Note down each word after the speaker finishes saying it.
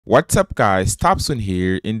What's up guys, Thompson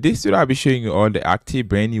here. In this video I'll be showing you all the active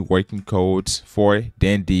brand new working codes for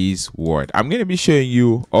Dandy's World. I'm going to be showing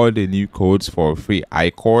you all the new codes for free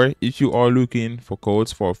Ichor. If you are looking for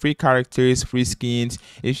codes for free characters, free skins,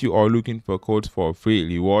 if you are looking for codes for free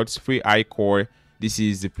rewards, free Ichor, this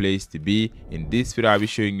is the place to be. In this video I'll be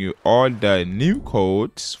showing you all the new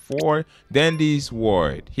codes for Dandy's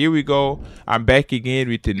World. Here we go. I'm back again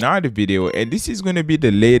with another video, and this is going to be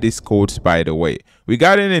the latest codes, by the way. We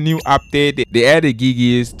got in a new update. They added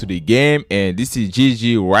Gigi's to the game, and this is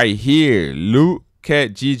Gigi right here. Look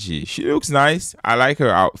at Gigi. She looks nice. I like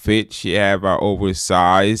her outfit. She have an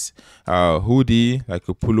oversized hoodie, like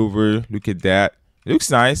a pullover. Look at that.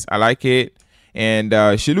 Looks nice. I like it. And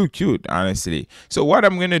she look cute, honestly. So what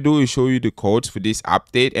I'm gonna do is show you the codes for this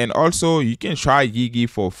update, and also you can try Gigi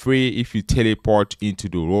for free if you teleport into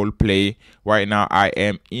the role play. Right now I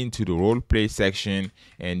am into the role play section,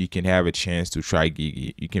 and you can have a chance to try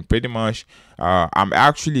Gigi. You can pretty much I'm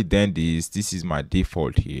actually done this is my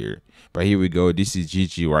default here, but here we go. This is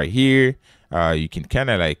Gigi right here. You can kind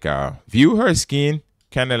of like view her skin,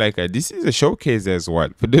 kind of like this is a showcase as well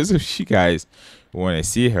for those of you guys who want to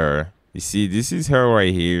see her. You see, this is her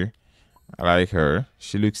right here. I like her.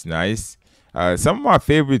 She looks nice. Some of my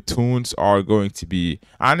favorite tunes are going to be,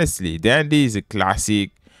 honestly, Dandy is a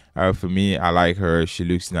classic. For me, I like her. She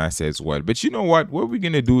looks nice as well. But you know what? What we're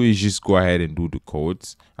going to do is just go ahead and do the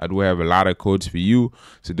codes. I do have a lot of codes for you.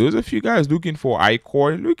 So those of you guys looking for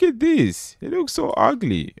Ichor, look at this. It looks so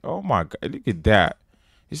ugly. Oh my God, look at that.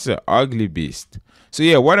 It's an ugly beast. So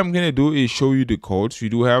yeah, what I'm gonna do is show you the codes. We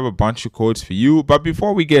do have a bunch of codes for you, but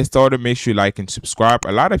before we get started, make sure you like and subscribe.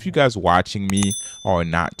 A lot of you guys watching me are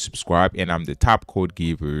not subscribed, and I'm the top code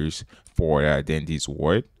givers for Dandy's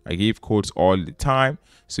World. I give codes all the time.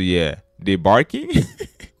 So yeah, they barking.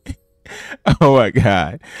 Oh my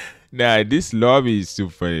God. Nah, this lobby is too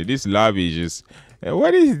funny. This lobby is just,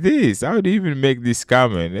 what is this? How do you even make this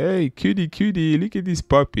comment? Hey, cutie, cutie, look at this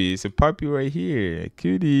puppy. It's a puppy right here.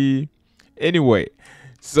 Cutie. Anyway,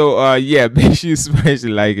 so yeah, make sure you smash the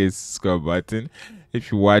like and subscribe button.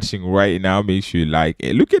 If you're watching right now, make sure you like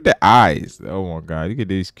it. Look at the eyes. Oh my God, look at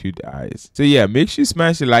these cute eyes. So yeah, make sure you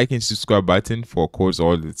smash the like and subscribe button for codes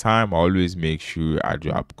all the time. I always make sure I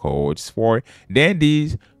drop codes for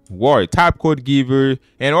Dandy's World, top code giver.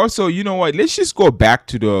 And also, you know what, let's just go back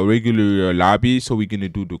to the regular lobby. So we're gonna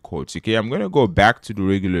do the codes. Okay, I'm gonna go back to the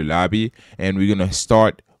regular lobby, and we're gonna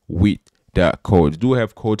start with the codes. Do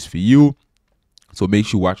have codes for you, so make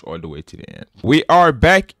sure you watch all the way to the end. We are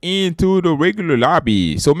back into the regular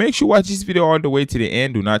lobby, so make sure you watch this video all the way to the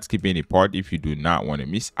end. Do not skip any part if you do not want to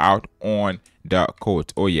miss out on the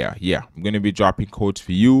codes. Oh yeah, I'm gonna be dropping codes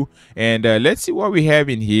for you. And let's see what we have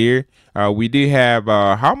in here. We do have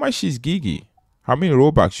how much is Gigi? How many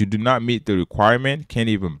Robux? You do not meet the requirement, can't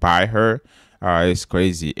even buy her. It's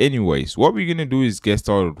crazy. Anyways, what we're gonna do is get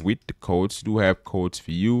started with the codes. Do have codes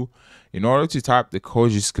for you. In order to type the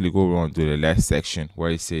code, just click over onto the left section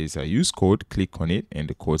where it says use code. Click on it, and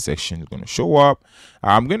the code section is going to show up.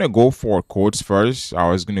 I'm going to go for codes first.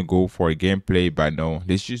 I was going to go for a gameplay, but no,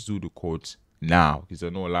 let's just do the codes now, because I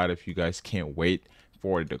know a lot of you guys can't wait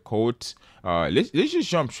for the codes. Let's just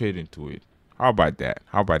jump straight into it. How about that?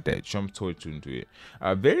 Jump straight into it.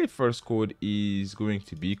 Very first code is going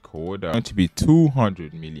to be code going to be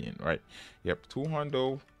 200 million, right? Yep,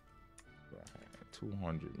 200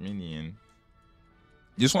 million.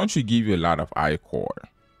 Just want to give you a lot of Ichor,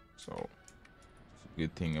 so it's a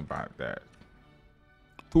good thing about that.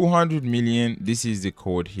 200 million. This is the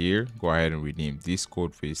code here. Go ahead and redeem this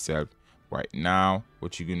code for yourself right now.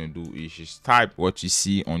 What you're gonna do is just type what you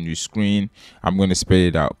see on your screen. I'm gonna spell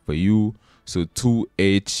it out for you. So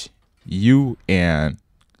 2HUNDRED and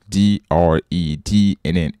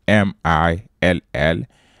then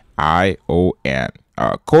MILLION.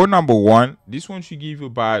 Code number 1. This one should give you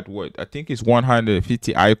about what I think is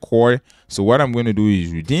 150 Ichor. So what I'm going to do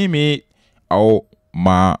is redeem it. Oh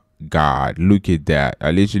my God, look at that. I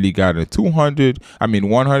literally got a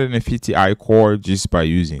 150 Ichor just by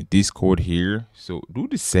using this code here. So do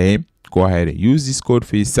the same. Go ahead and use this code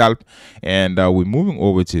for yourself, and we're moving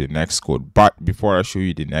over to the next code. But before I show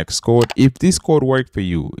you the next code, if this code worked for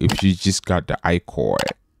you, if you just got the Ichor,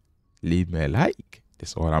 leave me a like.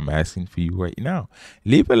 That's all I'm asking for you right now.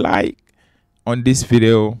 Leave a like on this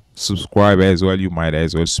video. Subscribe as well. You might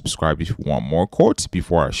as well subscribe if you want more codes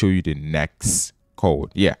before I show you the next code.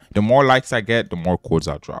 Yeah, the more likes I get, the more codes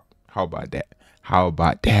I'll drop. How about that?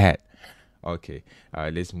 Okay,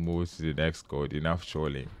 let's move to the next code. Enough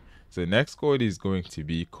trolling. So the next code is going to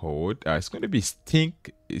be code. It's going to be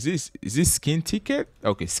Is this skin ticket?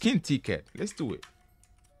 Okay, skin ticket. Let's do it.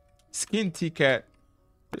 Skin ticket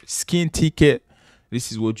skin ticket.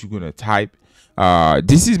 This is what you're gonna type.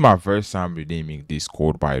 This is my first time redeeming this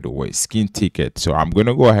code, by the way, skin ticket. So I'm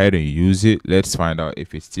gonna go ahead and use it. Let's find out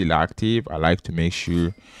if it's still active. I like to make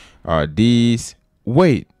sure these.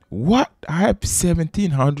 Wait, what? I have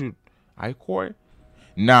 1700 Ichor.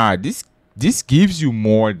 Nah, this gives you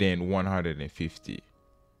more than 150.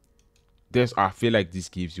 I feel like this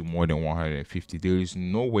gives you more than 150. There is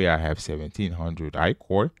no way I have 1700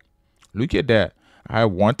 Ichor. Look at that. I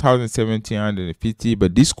have 1750,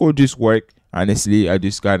 but this code just worked. Honestly, I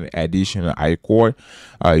just got an additional Ichor.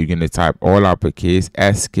 You're gonna type all uppercase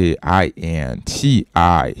SKINTIC,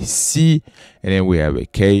 and then we have a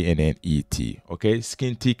K and then ET. Okay,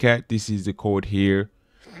 skin ticket. This is the code here.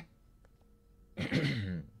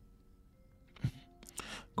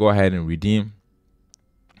 Go ahead and redeem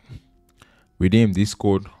this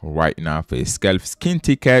code right now for a scalp skin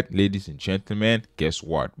ticket. Ladies and gentlemen, guess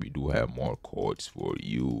what? We do have more codes for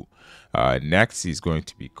you. Next is going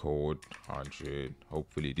to be code 100.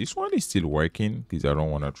 Hopefully this one is still working, because I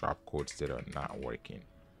don't want to drop codes that are not working.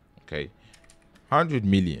 Okay, 100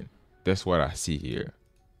 million, that's what I see here.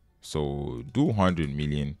 So do 100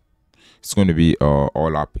 million. It's going to be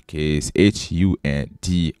all uppercase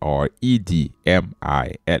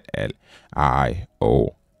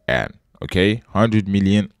HUNDREDMILLION. Okay, 100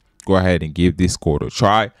 million. Go ahead and give this code a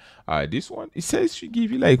try. This one, it says should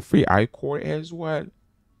give you like free Ichor as well.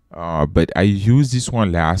 But I used this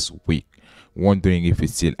one last week, wondering if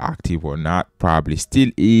it's still active or not. Probably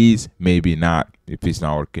still is, maybe not. If it's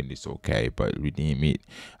not working, it's okay, but redeem it.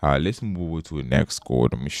 Let's move over to the next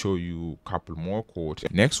code. I'm gonna show you a couple more codes.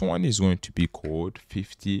 Next one is going to be code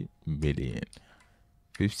 50 million.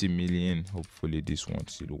 50 million. Hopefully this one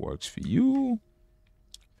still works for you.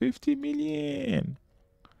 50 million.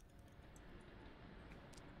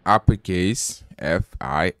 Uppercase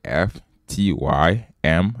FIFTYMILLION.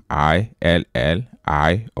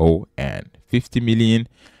 50 million.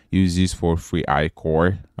 Use this for free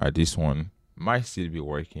Ichor. This one might still be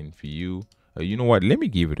working for you. You know what? Let me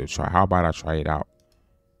give it a try. How about I try it out?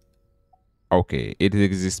 Okay, it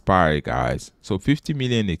is expired, guys. So 50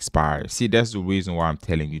 million expired. See, that's the reason why I'm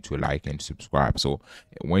telling you to like and subscribe. So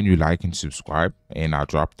when you like and subscribe and I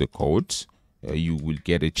drop the codes, you will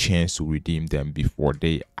get a chance to redeem them before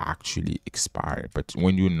they actually expire. But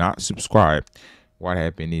when you're not subscribed, what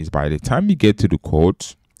happens is by the time you get to the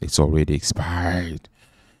codes, it's already expired.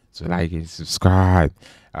 So like and subscribe.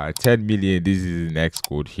 10 million. This is the next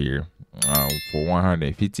code here. For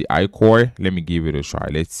 150 Ichor. Let me give it a try.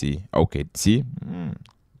 Let's see. Okay, see,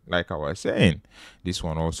 like I was saying, this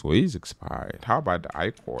one also is expired. How about the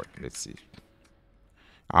Ichor? Let's see.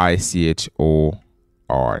 ICHOR.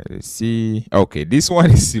 Let's see. Okay, this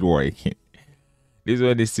one is still working. This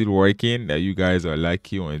one is still working. Now you guys are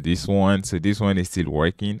lucky on this one. So this one is still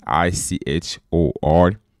working.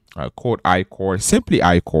 ICHOR. Code Ichor. Simply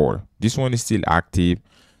Ichor. This one is still active.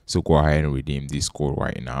 So go ahead and redeem this code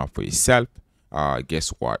right now for yourself. Guess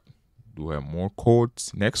what? Do have more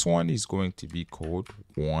codes. Next one is going to be code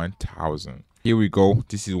 1000. Here we go.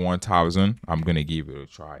 This is 1000. I'm gonna give it a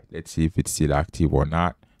try. Let's see if it's still active or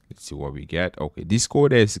not. Let's see what we get. Okay, this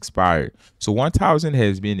code has expired. So 1000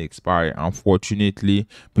 has been expired, unfortunately.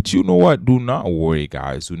 But you know what? Do not worry,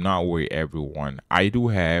 guys. Do not worry, everyone. I do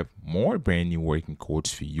have more brand new working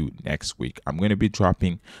codes for you next week. I'm going to be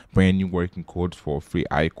dropping brand new working codes for free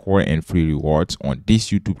Ichor and free rewards on this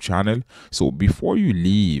YouTube channel. So before you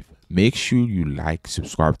leave, make sure you like,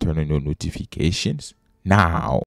 subscribe, turn on your notifications now.